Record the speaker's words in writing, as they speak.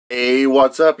Hey,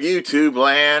 what's up, YouTube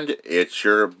land? It's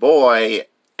your boy,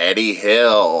 Eddie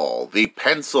Hill, the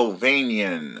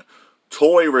Pennsylvanian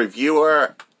toy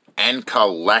reviewer and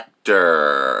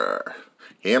collector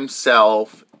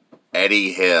himself,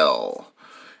 Eddie Hill.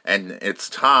 And it's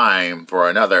time for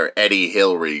another Eddie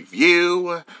Hill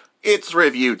review. It's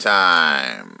review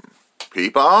time,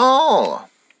 people.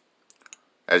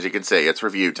 As you can see, it's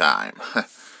review time.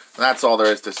 That's all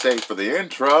there is to say for the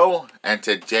intro, and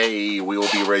today we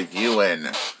will be reviewing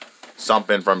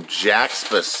something from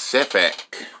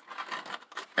Jakks-Pacific,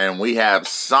 and we have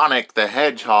Sonic the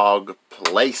Hedgehog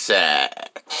playset.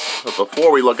 But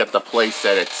before we look at the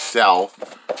playset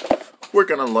itself, we're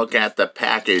going to look at the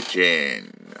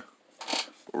packaging.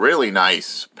 Really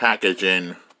nice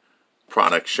packaging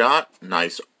product shot,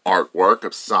 nice artwork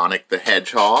of Sonic the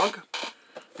Hedgehog.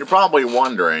 You're probably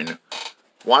wondering,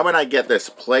 why would I get this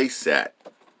playset?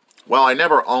 Well, I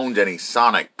never owned any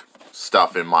Sonic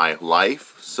stuff in my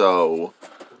life, so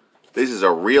this is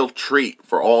a real treat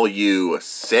for all you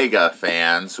Sega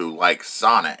fans who like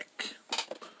Sonic.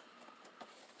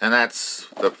 And that's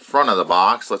the front of the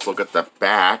box. Let's look at the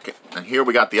back. And here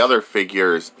we got the other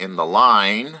figures in the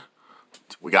line.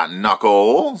 We got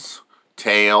Knuckles,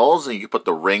 Tails, and you can put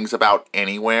the rings about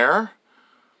anywhere.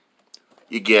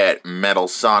 You get Metal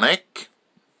Sonic,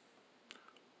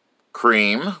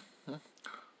 Cream,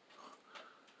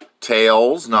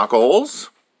 Tails,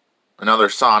 Knuckles, another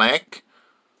Sonic,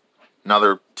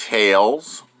 another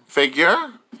Tails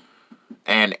figure,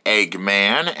 and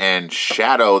Eggman, and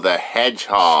Shadow the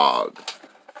Hedgehog.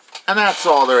 And that's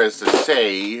all there is to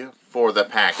say for the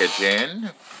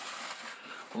packaging.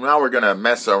 Now we're going to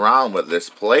mess around with this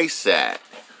playset.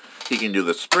 He can do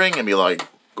the spring and be like,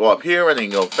 go up here, and then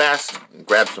go fast and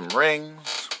grab some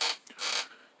rings.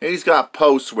 He's got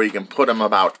posts where you can put them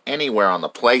about anywhere on the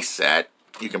playset.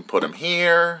 You can put them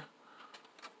here,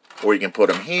 or you can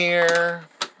put them here.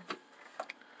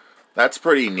 That's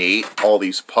pretty neat, all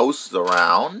these posts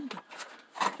around.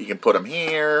 You can put them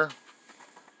here.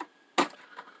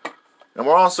 And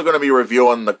we're also going to be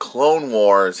reviewing the Clone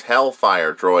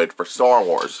Wars-Hailfire Droid for Star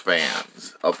Wars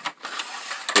fans,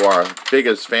 who are as big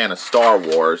a fan of Star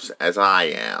Wars as I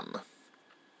am.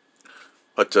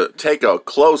 But to take a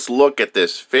close look at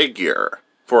this figure,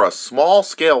 for a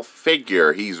small-scale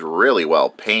figure, he's really well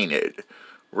painted,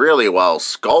 really well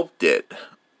sculpted.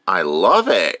 I love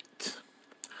it.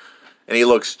 And he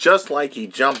looks just like he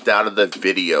jumped out of the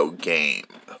video game.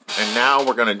 And now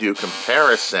we're going to do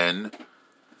comparison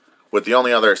with the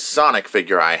only other Sonic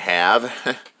figure I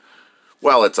have.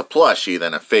 Well, it's a plushie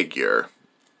than a figure.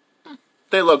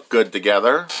 They look good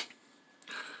together.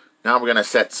 Now we're going to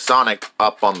set Sonic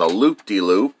up on the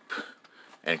loop-de-loop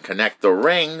and connect the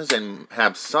rings and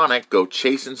have Sonic go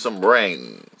chasing some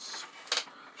rings.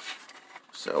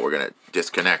 So we're going to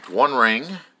disconnect one ring,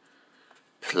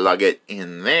 plug it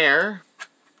in there.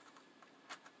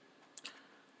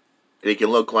 It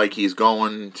can look like he's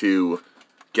going to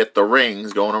get the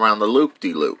rings going around the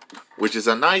loop-de-loop, which is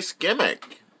a nice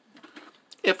gimmick,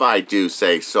 if I do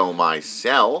say so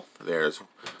myself. There's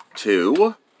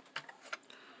two.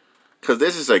 Because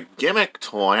this is a gimmick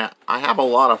toy, I have a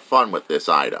lot of fun with this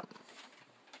item.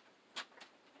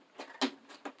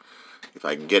 If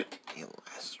I can get...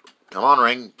 Come on,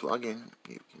 ring. Plug in.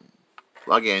 You can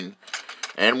plug in.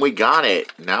 And we got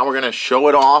it. Now we're going to show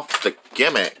it off, the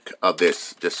gimmick of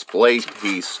this display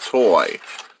piece toy.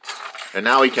 And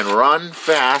now he can run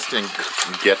fast and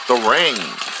get the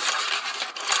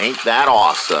rings. Ain't that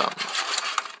awesome?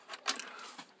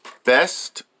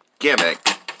 Best gimmick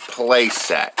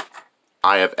playset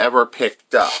I have ever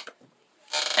picked up.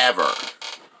 Ever.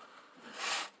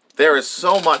 There is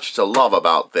so much to love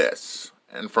about this.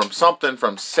 And from something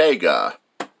from Sega,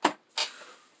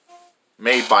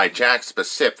 made by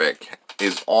Jakks-Pacific,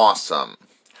 is awesome.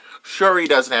 Sure, he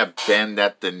doesn't have bend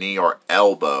at the knee or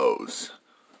elbows,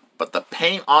 but the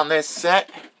paint on this set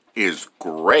is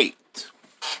great.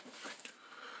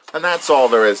 And that's all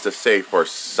there is to say for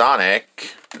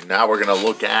Sonic. Now we're going to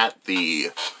look at the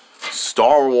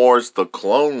Star Wars The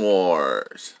Clone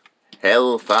Wars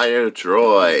Hailfire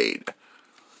Droid.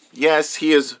 Yes,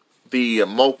 he is the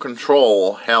remote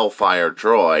control Hailfire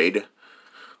Droid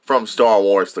from Star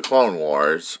Wars The Clone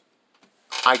Wars.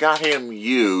 I got him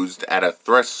used at a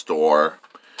thrift store,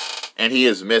 and he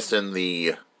is missing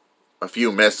a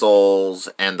few missiles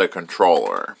and the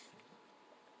controller.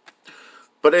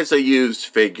 But it's a used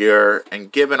figure,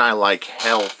 and given I like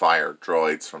Hailfire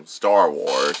Droids from Star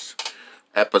Wars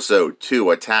Episode 2,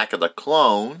 Attack of the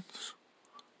Clones,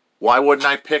 why wouldn't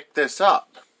I pick this up?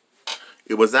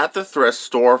 It was at the thrift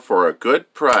store for a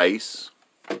good price,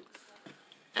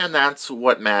 and that's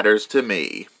what matters to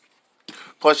me.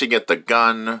 Plus you get the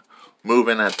gun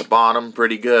moving at the bottom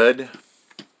pretty good.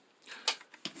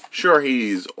 Sure,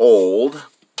 he's old,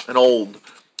 an old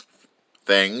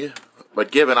thing,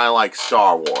 but given I like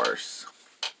Star Wars,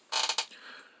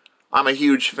 I'm a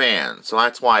huge fan, so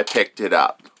that's why I picked it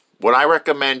up. Would I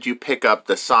recommend you pick up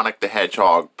the Sonic the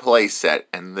Hedgehog playset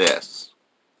and this?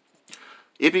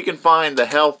 If you can find the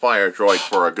Hellfire Droid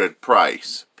for a good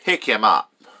price, pick him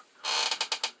up.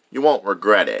 You won't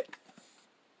regret it.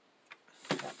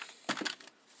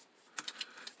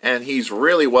 And he's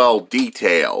really well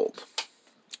detailed.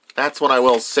 That's what I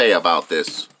will say about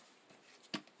this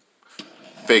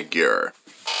figure.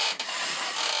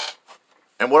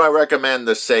 And would I recommend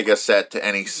the Sega set to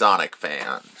any Sonic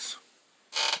fans?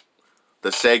 The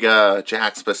Sega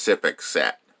Jakks-Pacific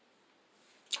set.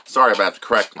 Sorry about to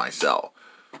correct myself.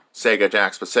 Sega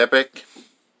Jakks-Pacific.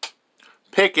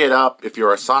 Pick it up if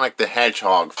you're a Sonic the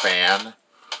Hedgehog fan,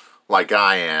 like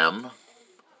I am.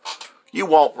 You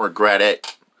won't regret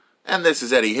it. And this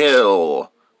is Eddie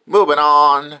Hill, moving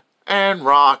on and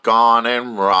rock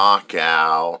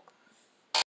out.